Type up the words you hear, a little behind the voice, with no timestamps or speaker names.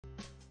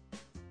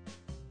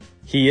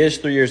He is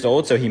 3 years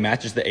old, so he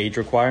matches the age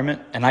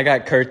requirement. And I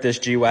got Kurt this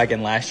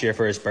G-Wagon last year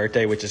for his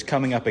birthday, which is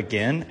coming up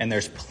again, and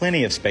there's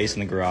plenty of space in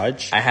the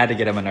garage. I had to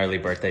get him an early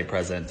birthday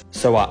present.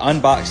 So I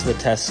unboxed the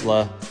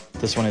Tesla.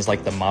 This one is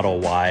like the Model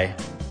Y.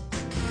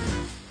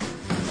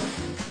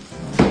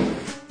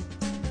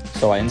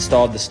 So I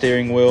installed the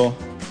steering wheel.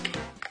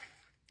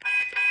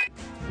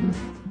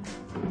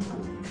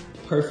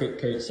 Perfect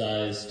Kurt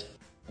sized.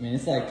 I mean,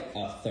 it's like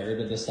a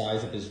third of the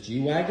size of his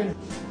G-Wagon.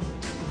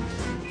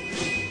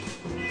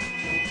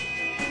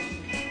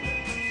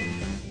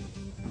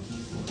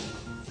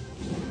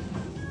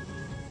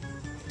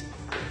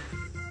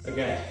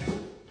 Okay,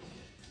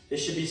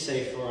 this should be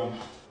safe for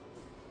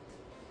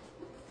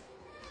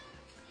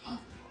him.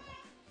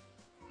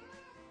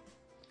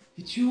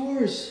 It's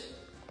yours.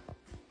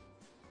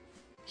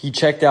 He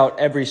checked out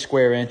every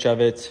square inch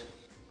of it.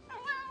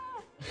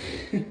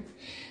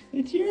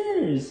 It's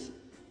yours.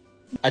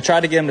 I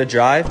tried to get him to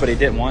drive, but he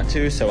didn't want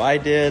to, so I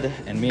did,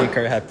 and me and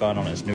Kurt had fun on his new